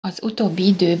Az utóbbi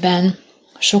időben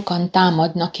sokan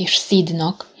támadnak és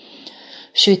szidnak,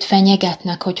 sőt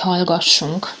fenyegetnek, hogy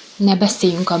hallgassunk. Ne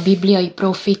beszéljünk a bibliai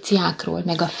proféciákról,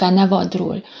 meg a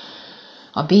fenevadról,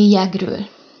 a bélyegről.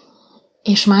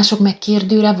 És mások meg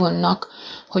kérdőre vonnak,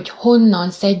 hogy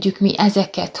honnan szedjük mi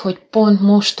ezeket, hogy pont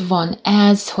most van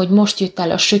ez, hogy most jött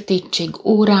el a sötétség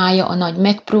órája, a nagy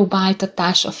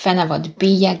megpróbáltatás, a fenevad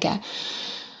bélyege,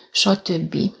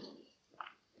 stb.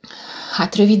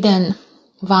 Hát röviden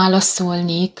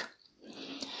válaszolnék,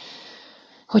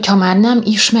 hogyha már nem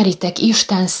ismeritek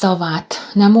Isten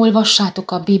szavát, nem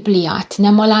olvassátok a Bibliát,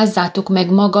 nem alázzátok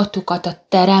meg magatokat a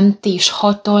teremtés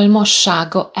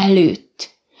hatalmassága előtt,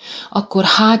 akkor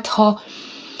ha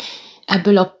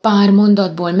ebből a pár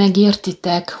mondatból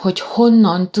megértitek, hogy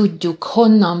honnan tudjuk,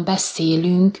 honnan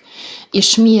beszélünk,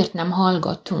 és miért nem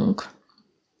hallgatunk.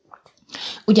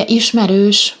 Ugye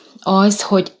ismerős az,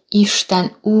 hogy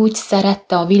Isten úgy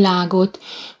szerette a világot,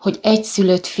 hogy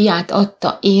egyszülött fiát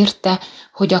adta érte,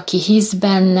 hogy aki hisz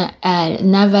benne el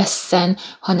ne vesszen,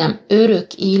 hanem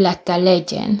örök élete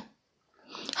legyen.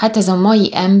 Hát ez a mai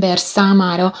ember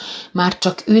számára már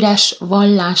csak üres,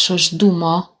 vallásos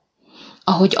duma,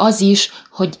 ahogy az is,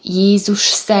 hogy Jézus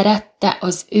szerette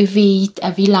az övéit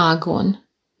e világon.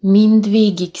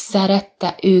 Mindvégig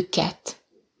szerette őket.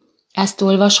 Ezt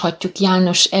olvashatjuk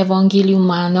János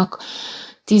evangéliumának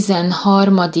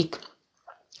 13.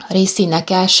 részének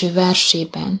első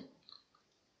versében.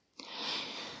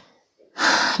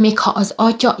 Még ha az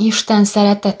Atya Isten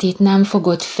szeretetét nem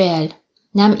fogod fel,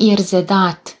 nem érzed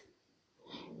át,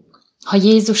 ha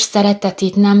Jézus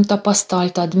szeretetét nem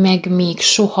tapasztaltad meg még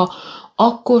soha,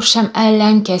 akkor sem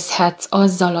ellenkezhetsz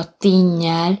azzal a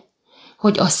ténnyel,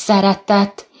 hogy a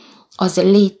szeretet az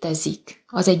létezik,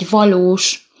 az egy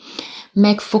valós,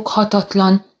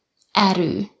 megfoghatatlan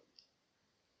erő.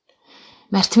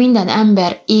 Mert minden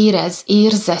ember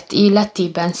érzett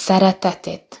életében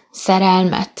szeretetet,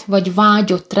 szerelmet, vagy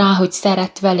vágyott rá, hogy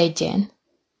szeretve legyen.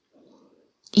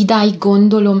 Idáig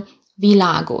gondolom,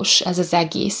 világos ez az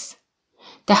egész.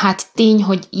 Tehát tény,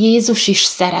 hogy Jézus is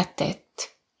szeretett.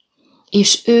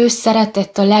 És ő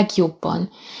szeretett a legjobban,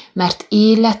 mert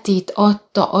életét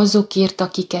adta azokért,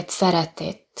 akiket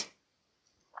szeretett.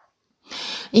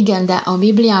 Igen, de a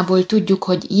Bibliából tudjuk,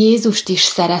 hogy Jézust is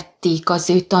szerették az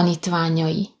ő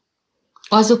tanítványai.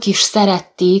 Azok is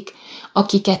szerették,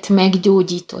 akiket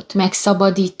meggyógyított,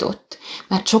 megszabadított,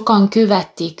 mert sokan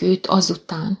követték őt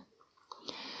azután.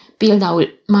 Például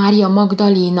Mária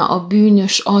Magdaléna, a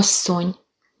bűnös asszony,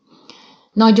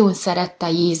 nagyon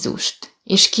szerette Jézust,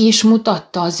 és ki is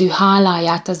mutatta az ő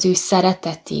háláját, az ő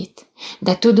szeretetét.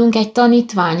 De tudunk egy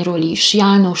tanítványról is,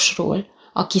 Jánosról,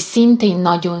 aki szintén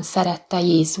nagyon szerette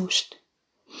Jézust.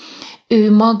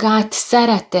 Ő magát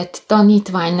szeretett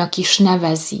tanítványnak is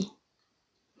nevezi.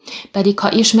 Pedig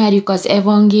ha ismerjük az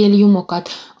evangéliumokat,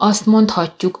 azt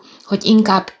mondhatjuk, hogy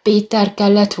inkább Péter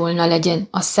kellett volna legyen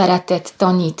a szeretett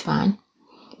tanítvány,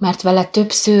 mert vele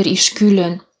többször is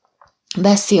külön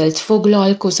beszélt,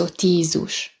 foglalkozott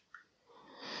Jézus.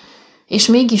 És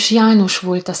mégis János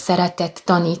volt a szeretett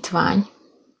tanítvány.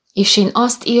 És én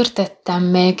azt értettem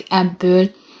meg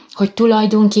ebből, hogy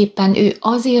tulajdonképpen ő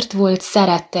azért volt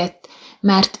szeretett,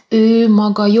 mert ő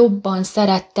maga jobban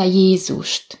szerette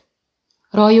Jézust.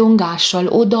 Rajongással,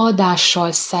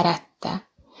 odaadással szerette.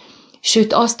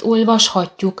 Sőt, azt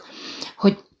olvashatjuk,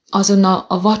 hogy azon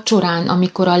a vacsorán,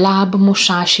 amikor a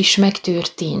lábmosás is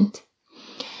megtörtént,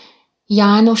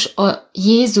 János a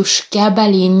Jézus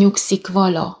kebelén nyugszik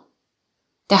vala.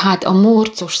 Tehát a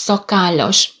morcos,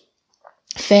 szakállas,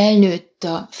 felnőtt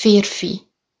a férfi,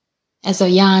 ez a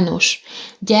János,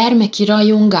 gyermeki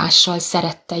rajongással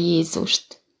szerette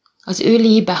Jézust. Az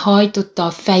ölébe hajtotta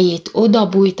a fejét,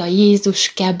 odabújt a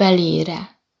Jézus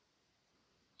kebelére.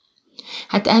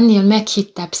 Hát ennél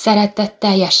meghittebb,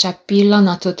 szeretetteljesebb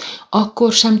pillanatot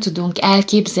akkor sem tudunk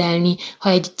elképzelni, ha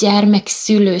egy gyermek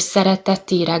szülő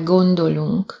szeretetére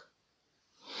gondolunk.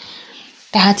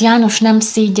 Tehát János nem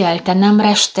szégyelte, nem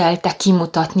restelte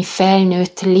kimutatni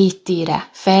felnőtt létére,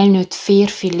 felnőtt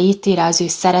férfi létére az ő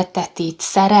szeretetét,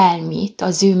 szerelmét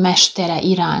az ő mestere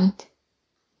iránt.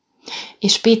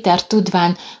 És Péter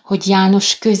tudván, hogy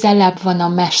János közelebb van a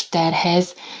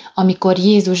mesterhez, amikor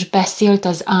Jézus beszélt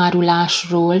az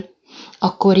árulásról,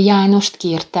 akkor Jánost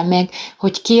kérte meg,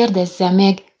 hogy kérdezze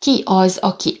meg, ki az,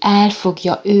 aki el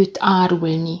fogja őt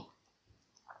árulni.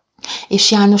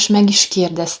 És János meg is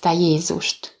kérdezte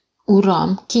Jézust: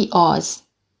 Uram, ki az?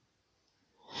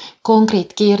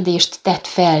 Konkrét kérdést tett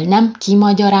fel, nem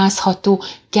kimagyarázható,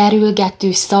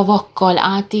 kerülgető szavakkal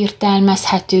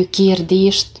átértelmezhető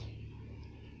kérdést,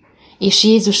 és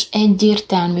Jézus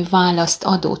egyértelmű választ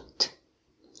adott.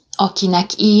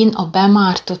 akinek én a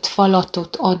bemártott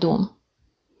falatot adom.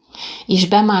 És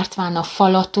bemártván a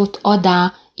falatot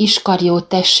adá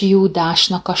Iskariótes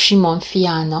Júdásnak, a Simon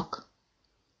fiának.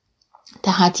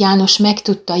 Tehát János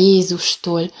megtudta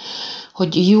Jézustól,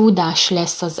 hogy Júdás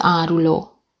lesz az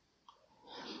áruló.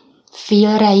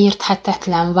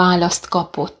 Félreérthetetlen választ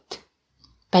kapott,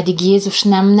 pedig Jézus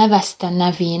nem nevezte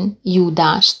nevén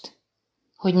Júdást,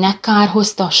 hogy ne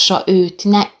kárhoztassa őt,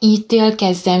 ne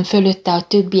ítélkezzen fölötte a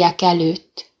többiek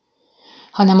előtt,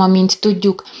 hanem amint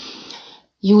tudjuk,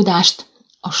 Júdást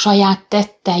a saját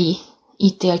tettei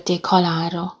ítélték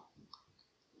halálra.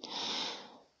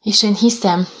 És én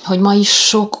hiszem, hogy ma is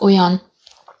sok olyan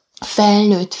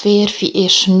felnőtt férfi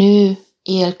és nő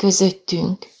él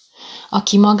közöttünk,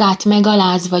 aki magát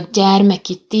megalázva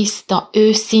gyermeki, tiszta,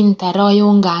 őszinte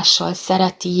rajongással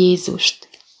szereti Jézust.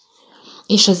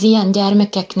 És az ilyen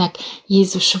gyermekeknek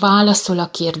Jézus válaszol a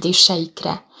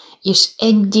kérdéseikre, és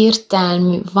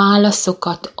egyértelmű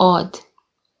válaszokat ad,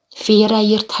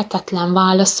 félreérthetetlen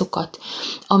válaszokat,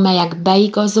 amelyek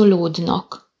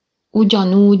beigazolódnak,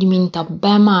 ugyanúgy, mint a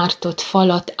bemártott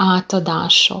falat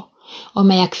átadása,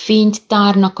 amelyek fényt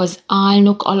tárnak az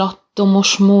álnok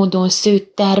alattomos módon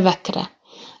szőtt tervekre,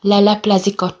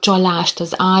 leleplezik a csalást,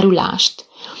 az árulást,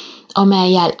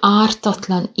 amellyel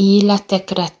ártatlan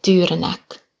életekre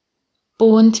tűrnek.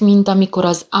 Pont, mint amikor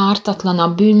az ártatlan,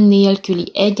 a bűn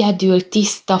nélküli, egyedül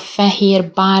tiszta,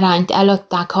 fehér bárányt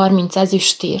eladták 30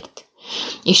 ezüstért,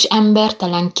 és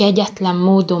embertelen, kegyetlen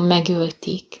módon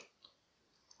megölték.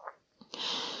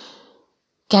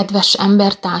 Kedves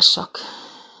embertársak,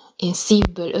 én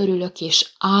szívből örülök és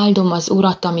áldom az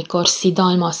Urat, amikor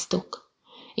szidalmaztok,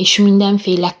 és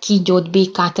mindenféle kígyót,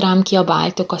 békát rám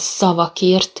kiabáltok a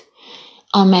szavakért,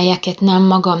 amelyeket nem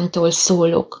magamtól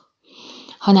szólok,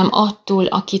 hanem attól,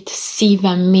 akit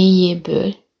szívem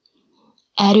mélyéből,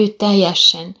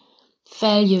 erőteljesen,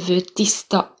 feljövő,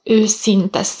 tiszta,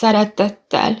 őszinte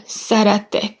szeretettel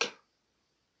szeretek.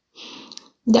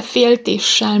 De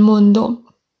féltéssel mondom,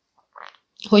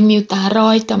 hogy miután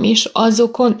rajtam és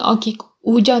azokon, akik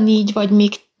ugyanígy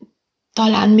vagy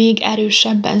talán még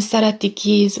erősebben szeretik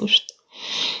Jézust,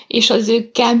 és az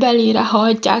ő kebelére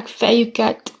hajtják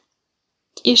fejüket,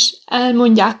 és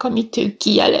elmondják, amit ő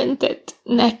kijelentett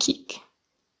nekik.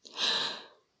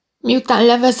 Miután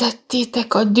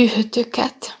levezettétek a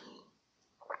dühötöket,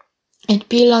 egy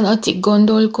pillanatig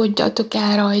gondolkodjatok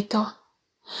el rajta,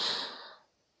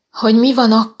 hogy mi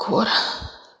van akkor,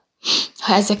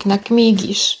 ha ezeknek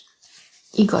mégis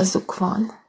igazuk van.